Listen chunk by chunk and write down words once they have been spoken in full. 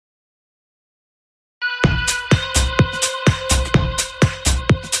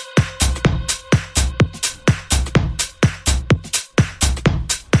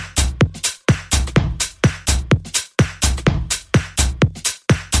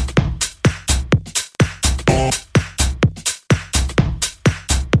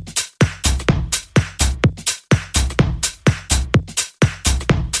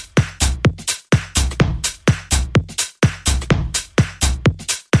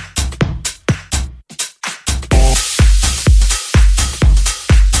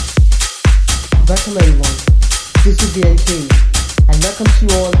Welcome everyone. This is the LK and welcome to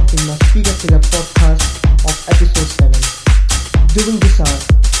you all in my Speaker Killer podcast of episode 7. During this hour,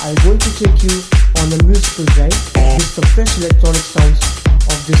 I'm going to take you on a musical ride with some fresh electronic sounds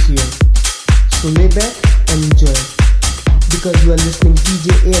of this year. So lay back and enjoy because you are listening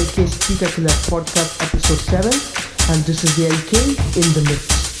DJ ALK Speaker Killer podcast episode 7 and this is the LK in the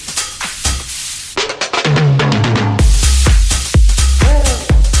mix.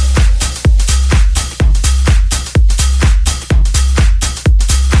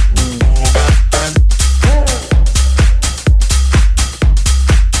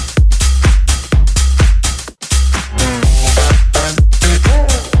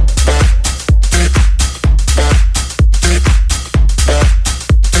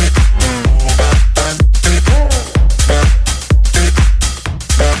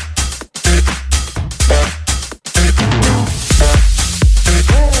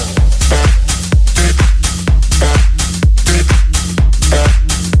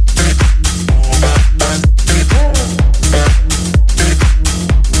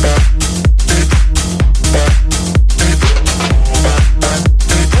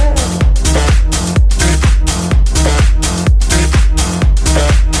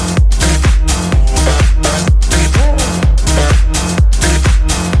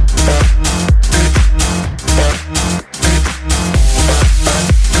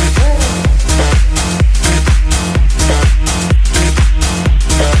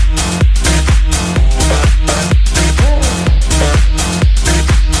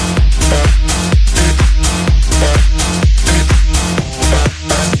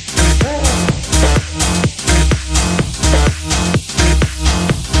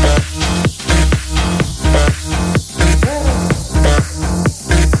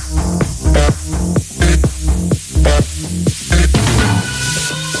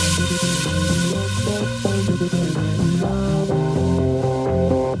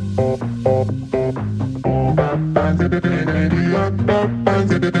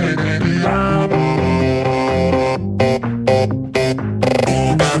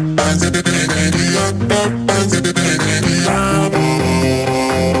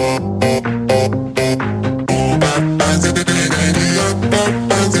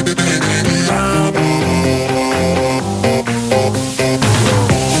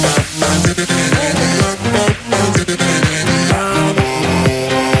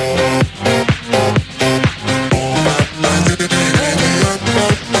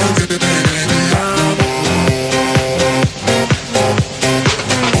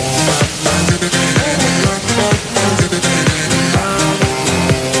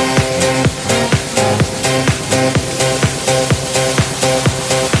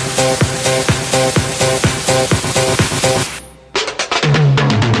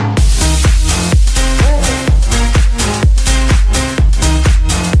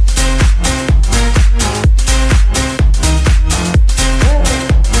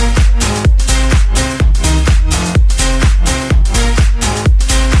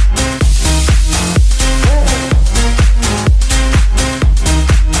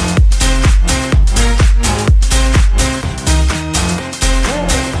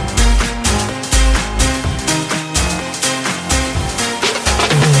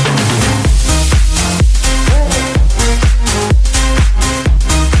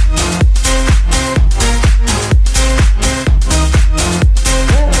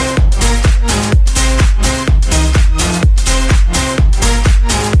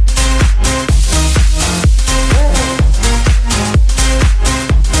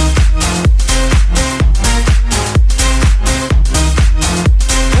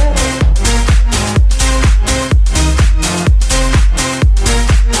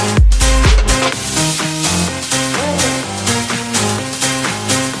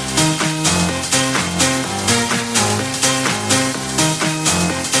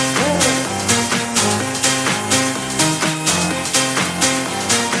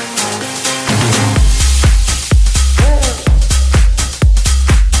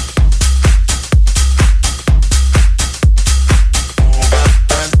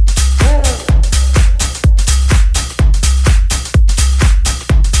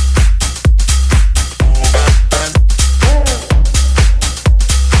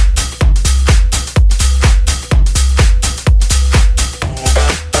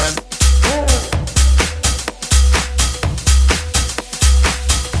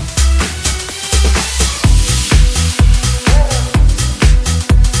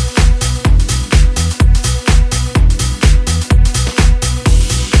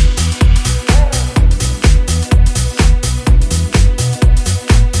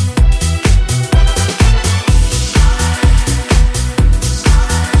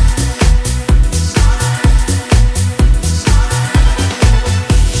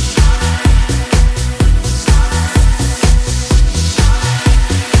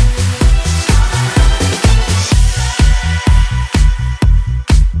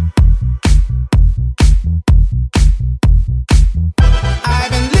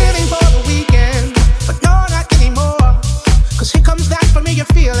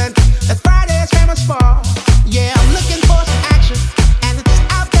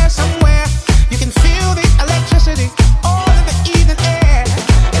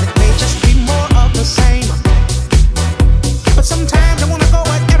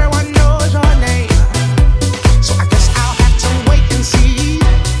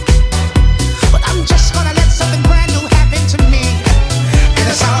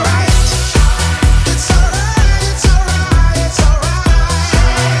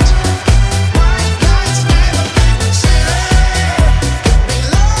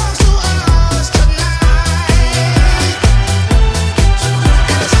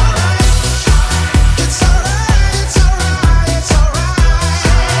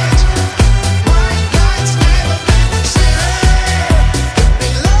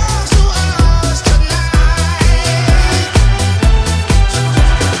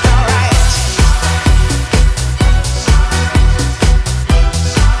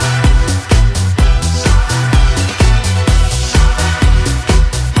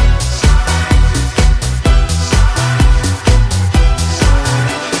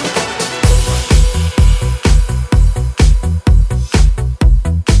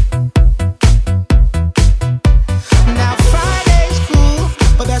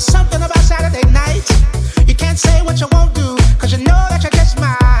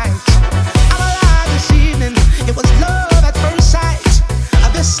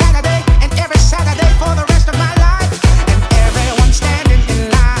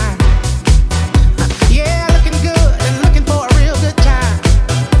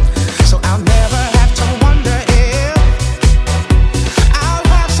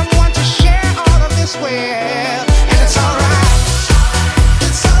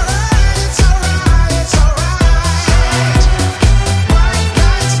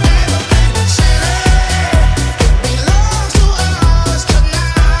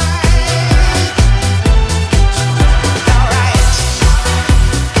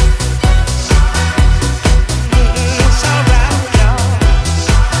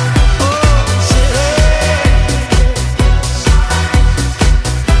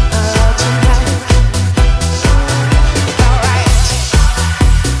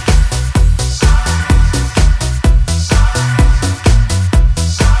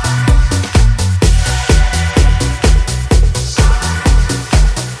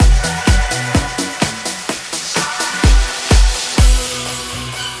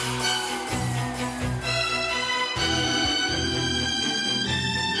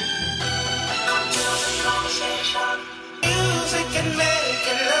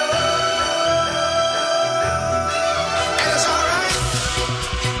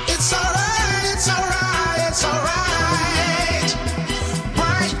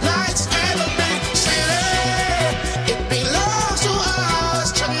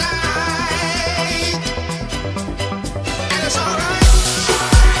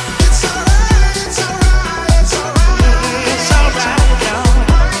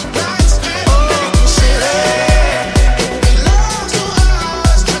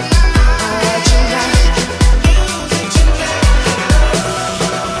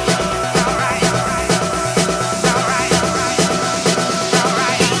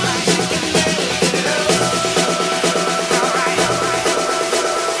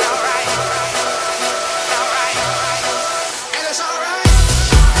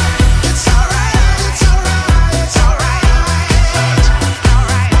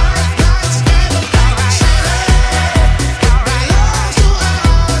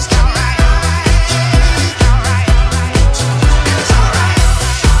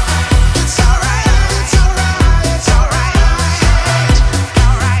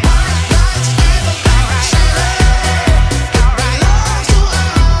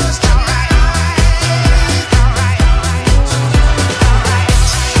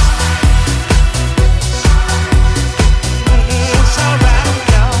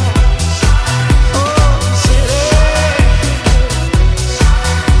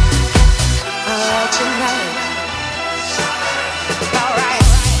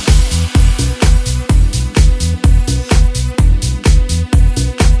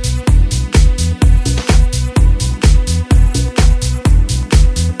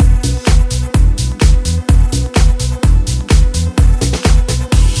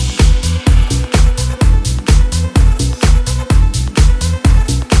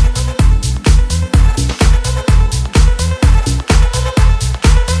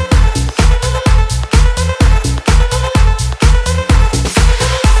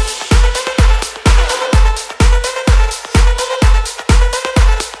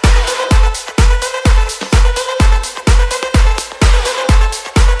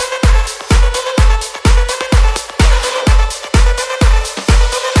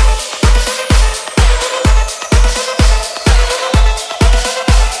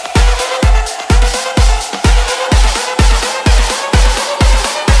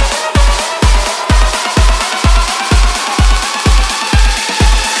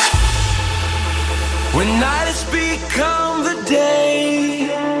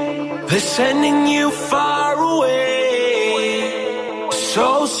 sending you far away,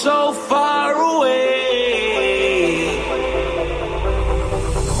 so, so far away.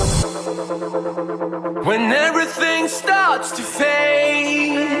 When everything starts to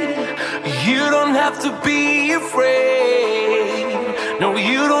fade, you don't have to be afraid. No,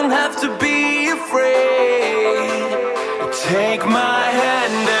 you don't have to be afraid. Take my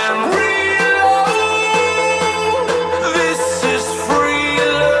hand and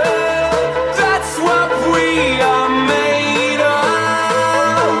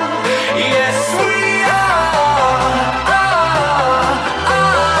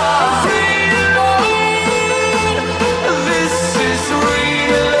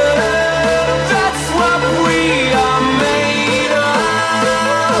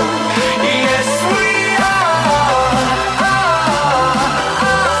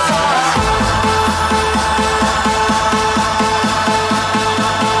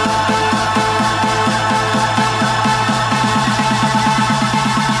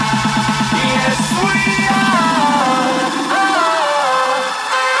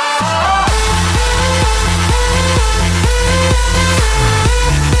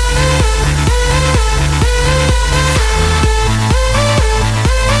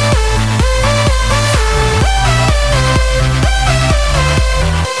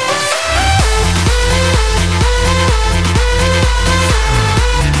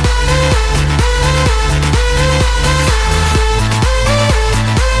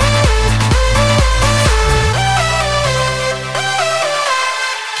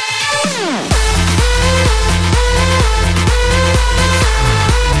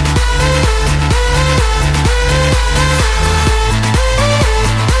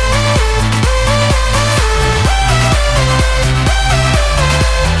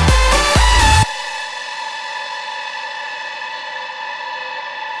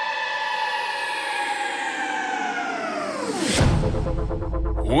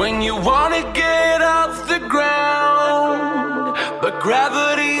when you wanna get off the ground, but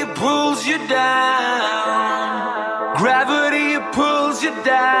gravity pulls you down. Gravity pulls you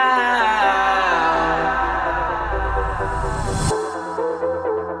down.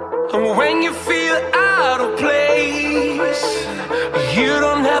 When you feel out of place, you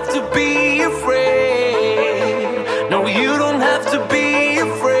don't have to be afraid. No, you don't have to be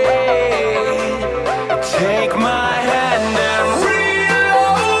afraid. Take my hand and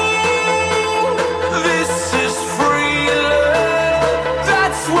reload. This is free love.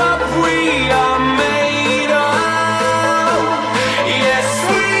 That's what we are made of. Yes,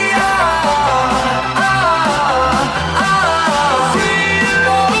 we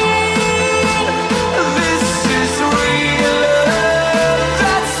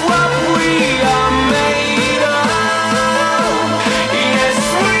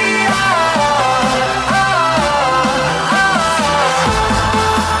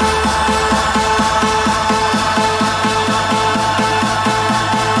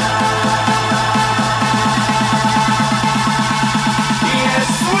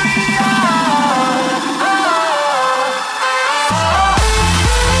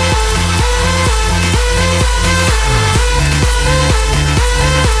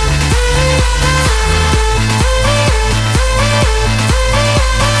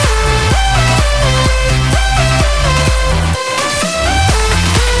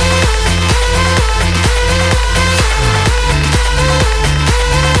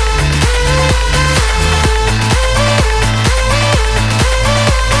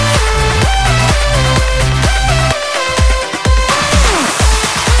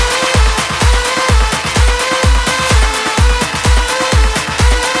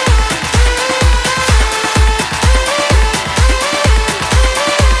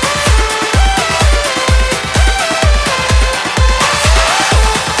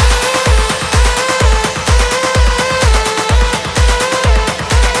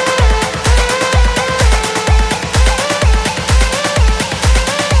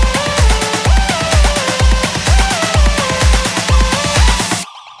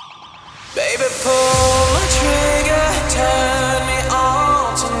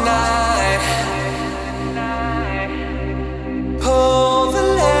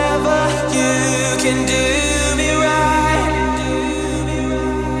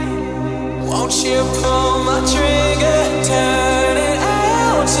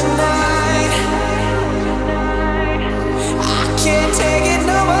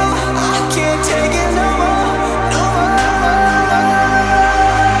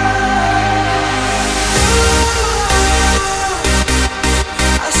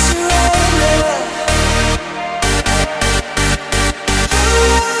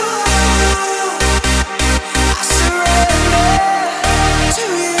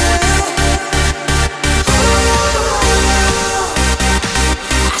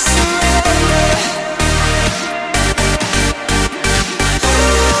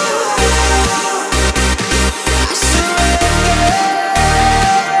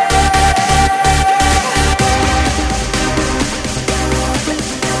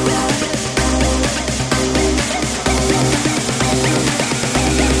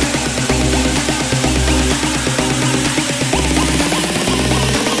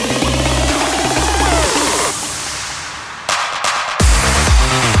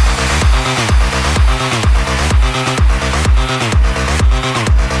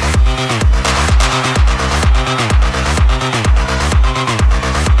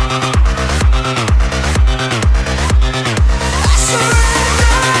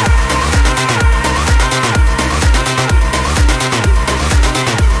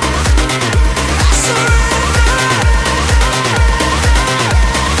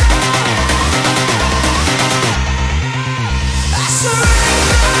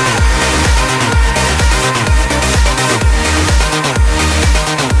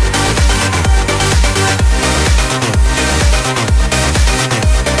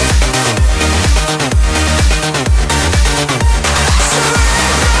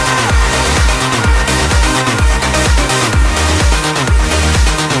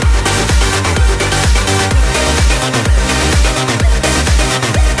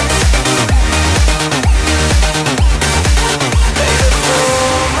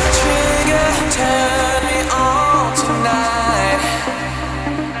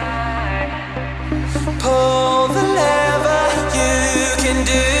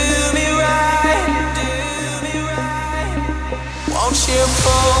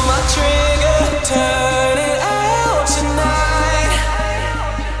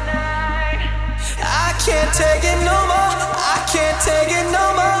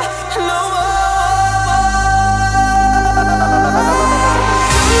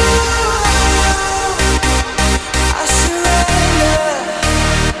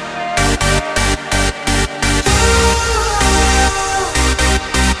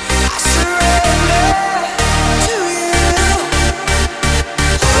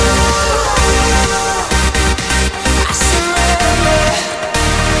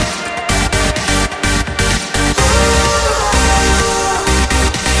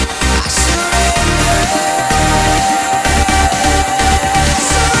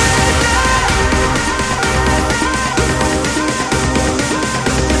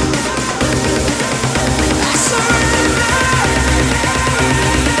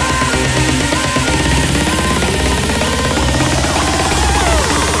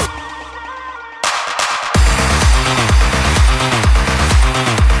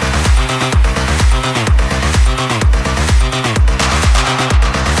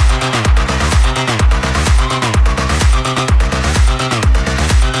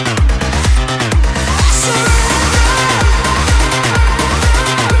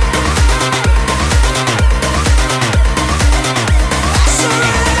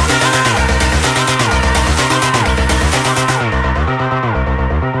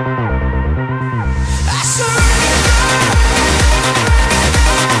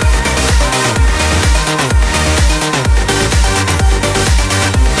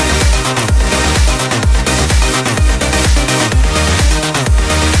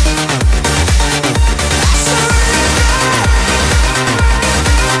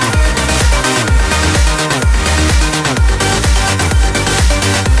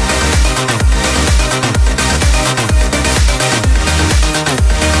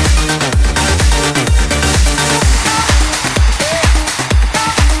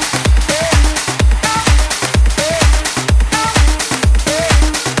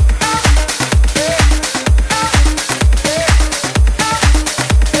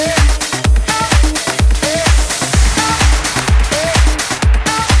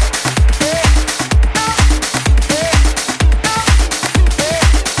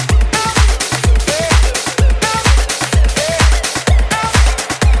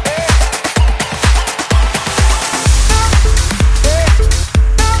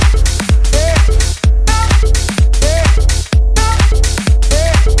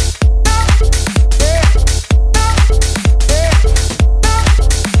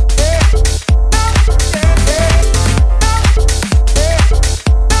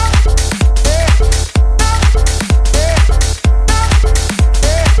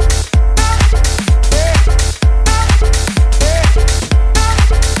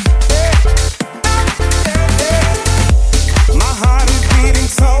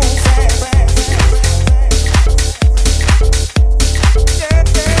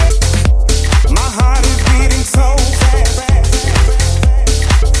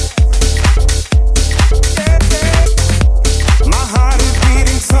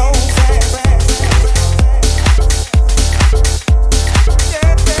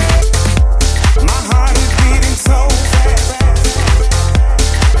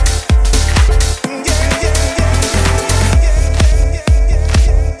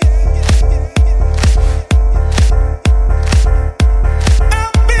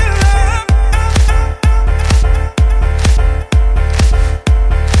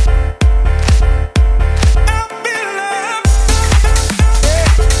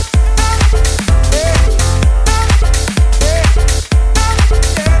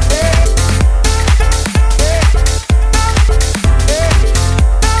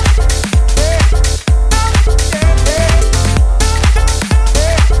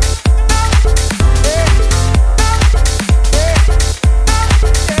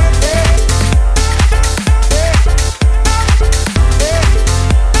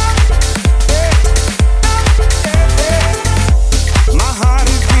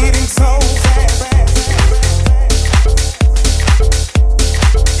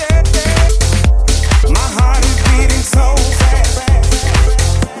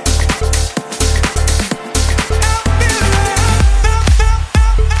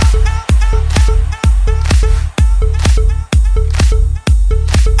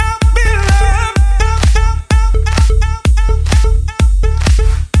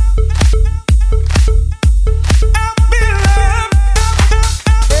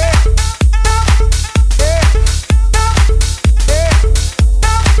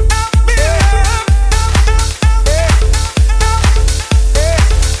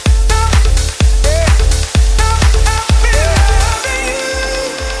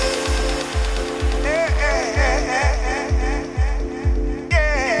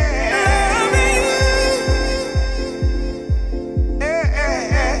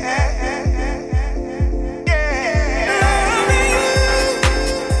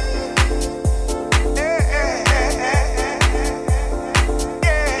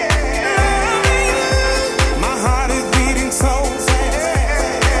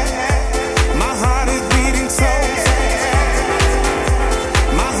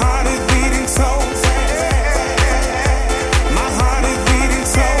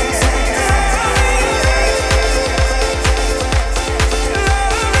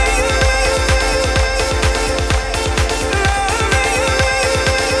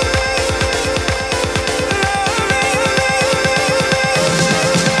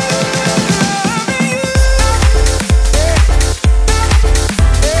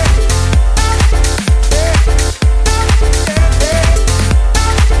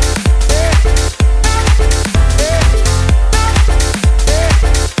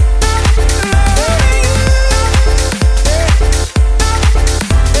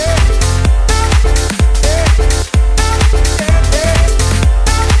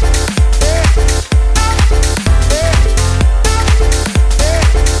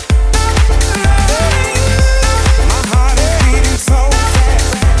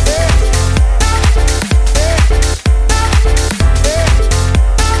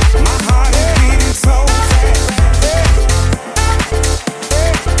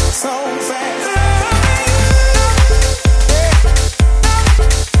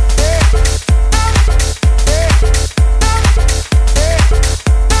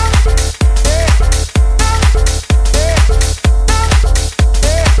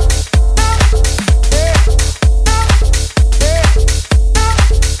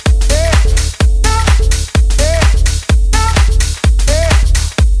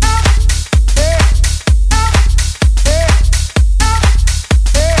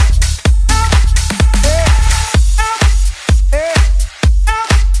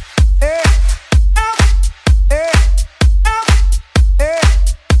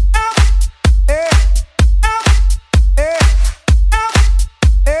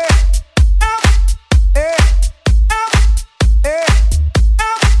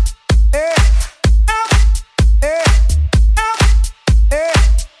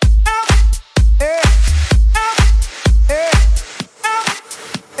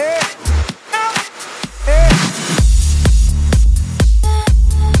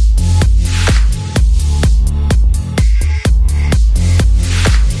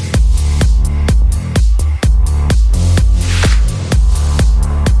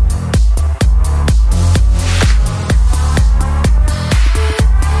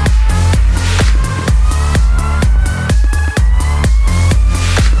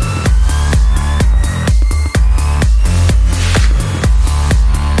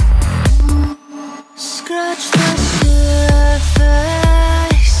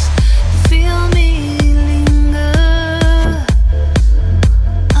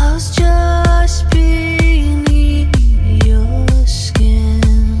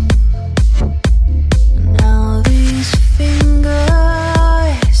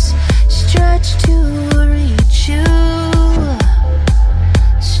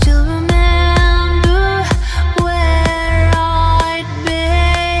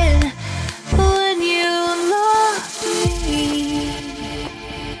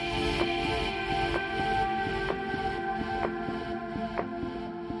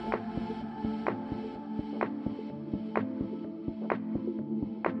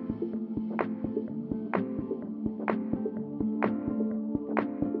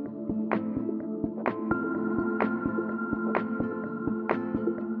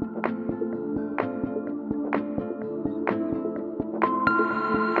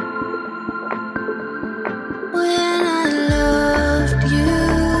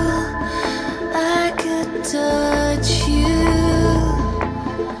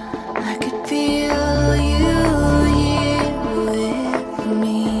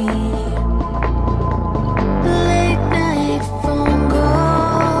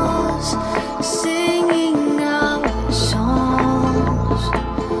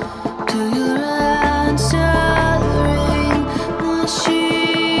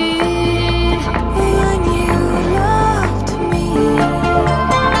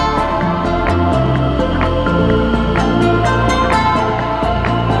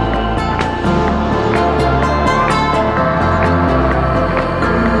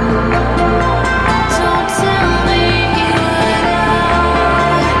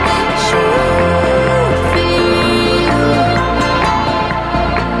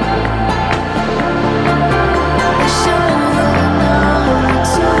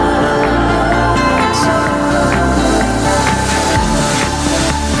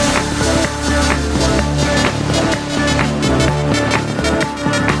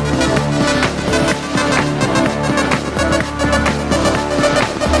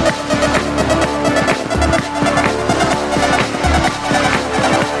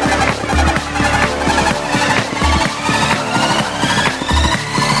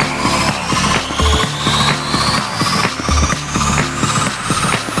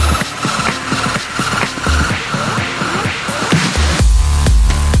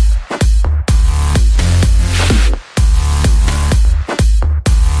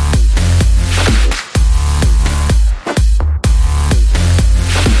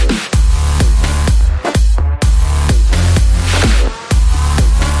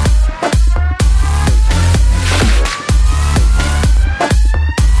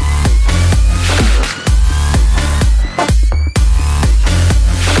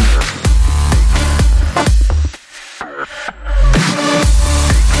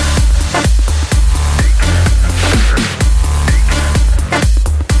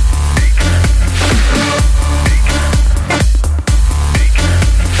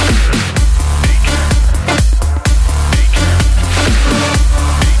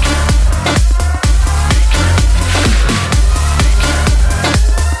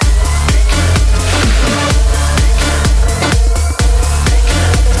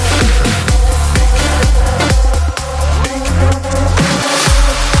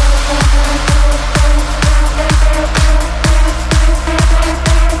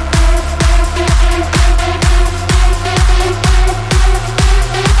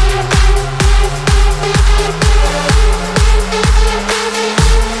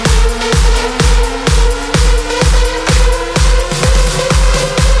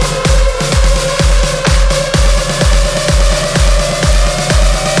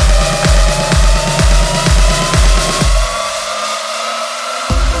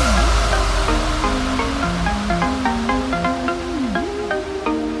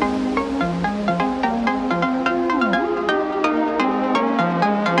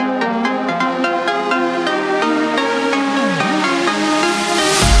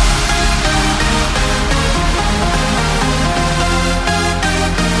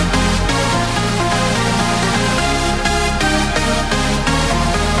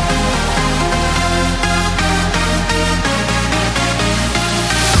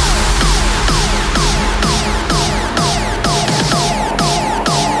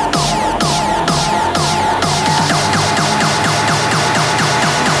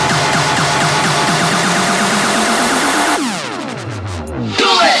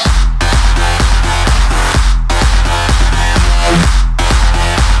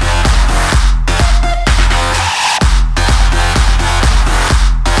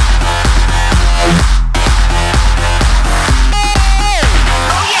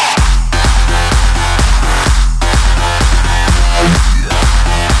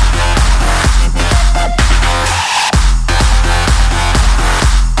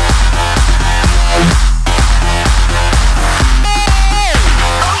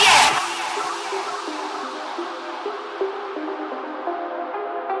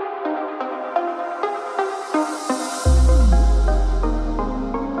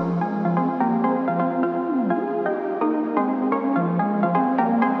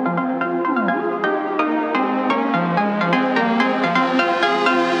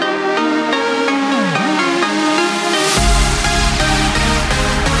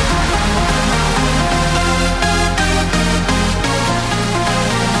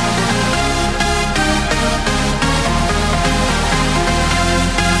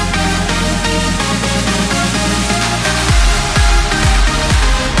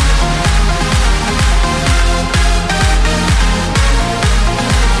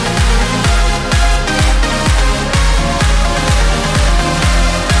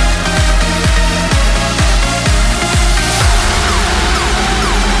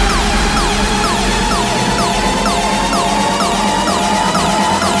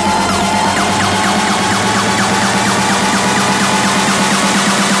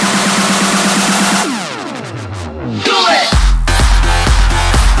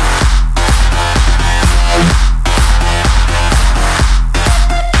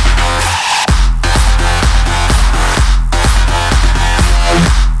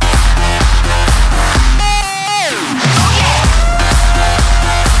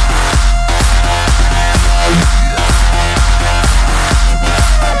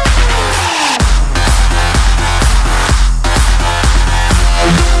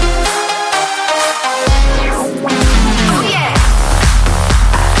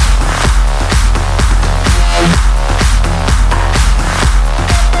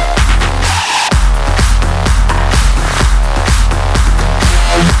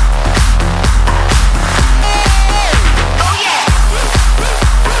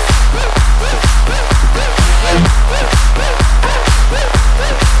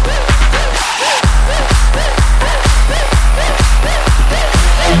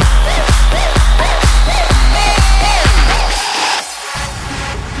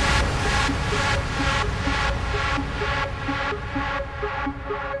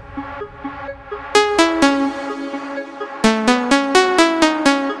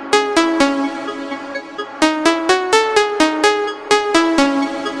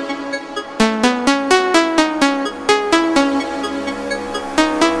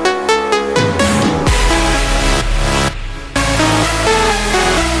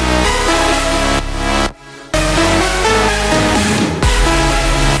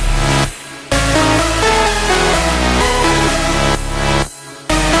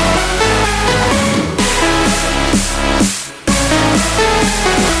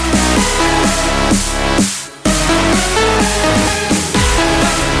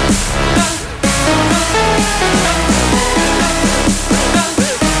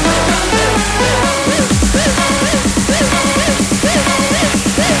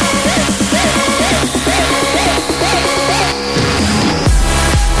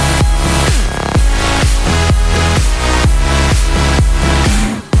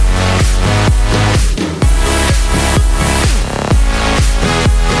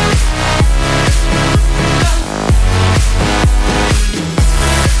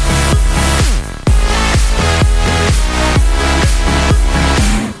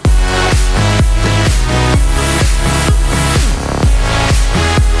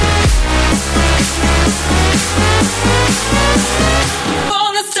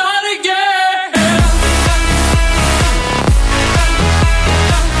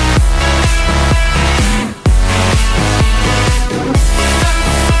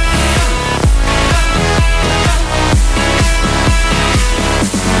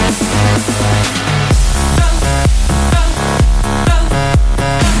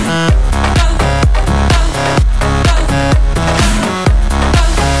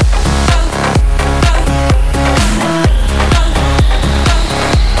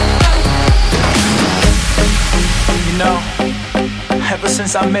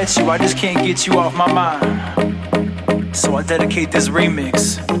since I met you, I just can't get you off my mind. So I dedicate this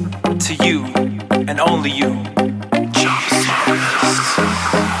remix to you and only you.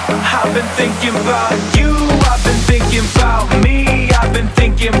 I've been thinking about you, I've been thinking about me, I've been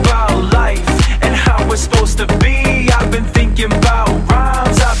thinking about life and how we're supposed to be. I've been thinking about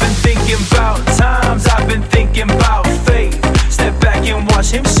rhymes, I've been thinking about times, I've been thinking about faith. Step back and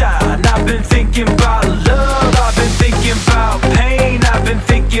watch him shine. I've been thinking about love, I've been thinking about pain, I've been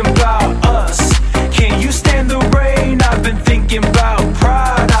thinking about us. Can you stand the rain? I've been thinking about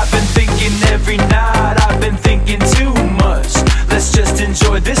pride, I've been thinking every night, I've been thinking too much. Let's just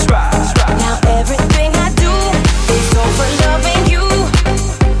enjoy this ride. Now everything I do is all for loving you.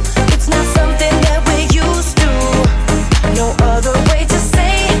 It's not something that we're used to. No other way to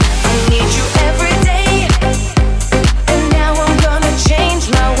say I need you every day. And now I'm gonna change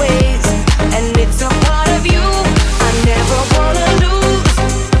my ways. And it's a part of you I never wanna lose.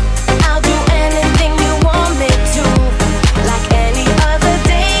 I'll do anything you want me to. Like any other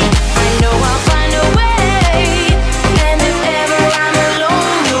day, I know I'll find a way. And if ever I'm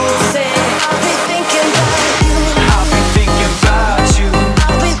alone, you'll say I'll be thinking about you. I'll be thinking about you,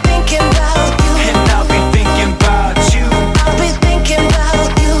 I'll be thinking about you. and I'll be thinking about you. I'll be thinking about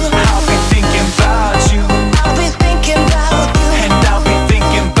you. I'll be thinking about you, I'll be thinking about you. and I'll be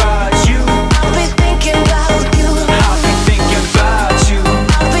thinking about you. I'll be thinking about you. I'll be thinking about you,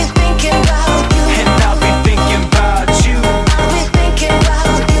 I'll be thinking about you. and I'll be thinking about you. I'll be thinking about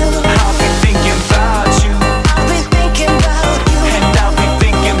you. I'll be thinking about you, I'll be thinking about you. and I'll be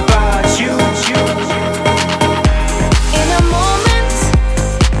thinking about you. In a moment,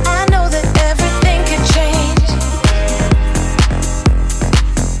 I know that everything could change.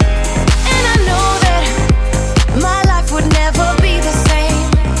 And I know that my life would never be the same.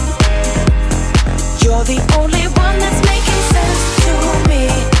 You're the only one that's making sense to me.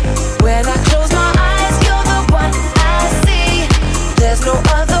 When I close my eyes, you're the one I see. There's no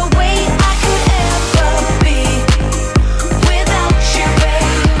other way I could ever be without you,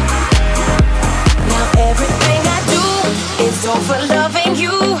 babe. Now everything I do is all for loving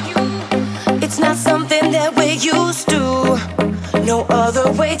you. It's not something that we're used to. No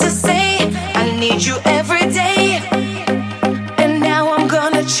other way to say I need you every day. And now I'm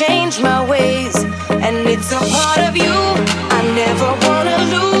gonna change my ways. And it's a part of you I never wanna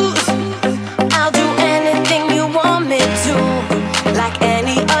lose. I'll do anything you want me to. Like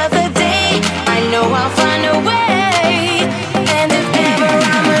any other day, I know I'll find a way. And if ever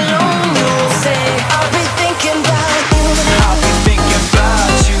I'm alone, you'll say I'll be thinking about you. I'll be thinking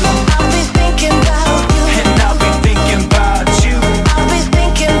about you, I'll be thinking about you. and I'll be thinking about you. I'll be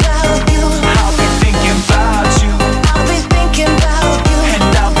thinking about you. I'll be thinking about you, I'll be thinking about you. and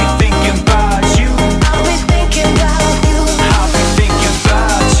I'll be thinking about you. I'll be thinking about you. I'll be thinking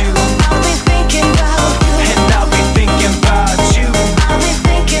about you, I'll be thinking about you. and I'll be thinking about you. I'll be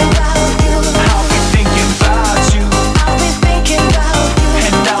thinking about you. I'll be thinking about you, I'll be thinking about you.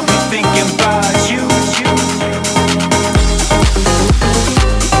 and I'll be thinking about you.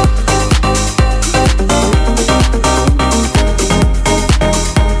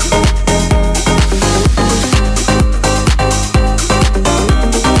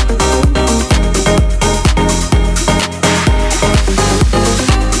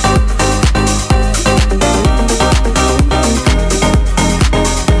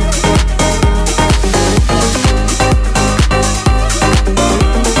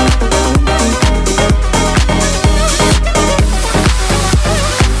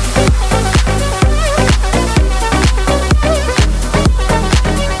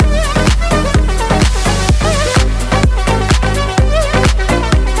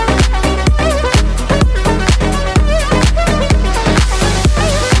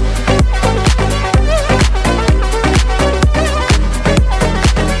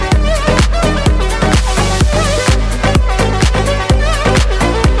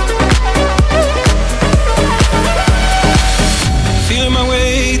 Feeling my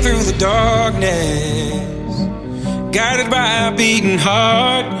way through the darkness, guided by a beating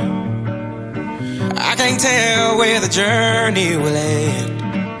heart. I can't tell where the journey will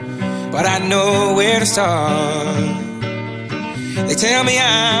end, but I know where to start. They tell me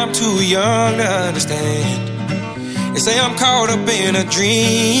I'm too young to understand. They say I'm caught up in a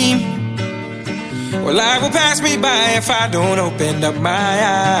dream. Well, life will pass me by if I don't open up my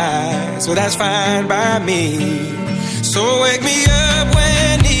eyes. So that's fine by me. So wake me up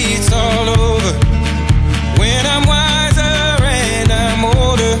when it's all over, when I'm wiser and I'm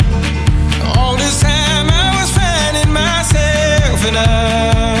older. All this time I was finding myself and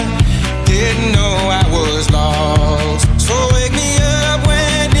I didn't know I was lost. So wake me up when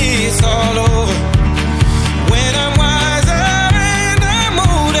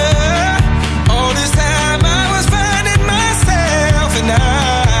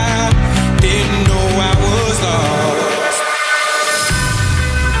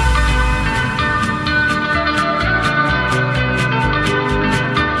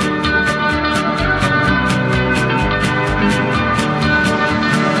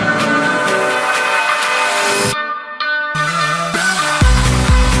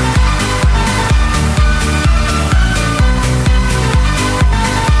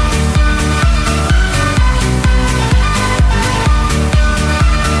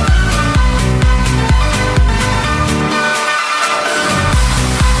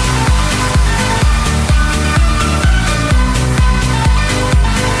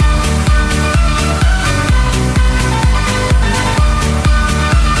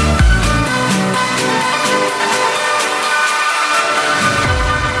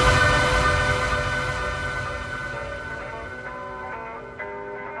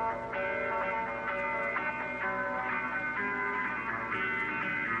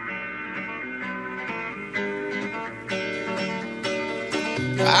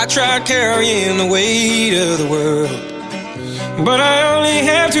I tried carrying the weight of the world, but I only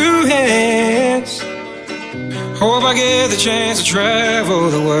have two hands. Hope I get the chance to travel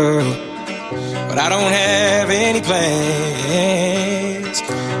the world, but I don't have any plans.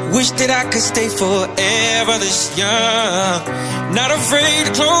 Wish that I could stay forever this young, not afraid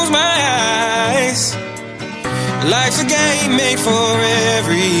to close my eyes. Life's a game made for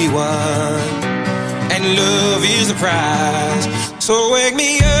everyone, and love is the prize. So wake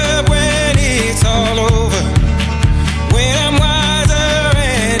me up when it's all over.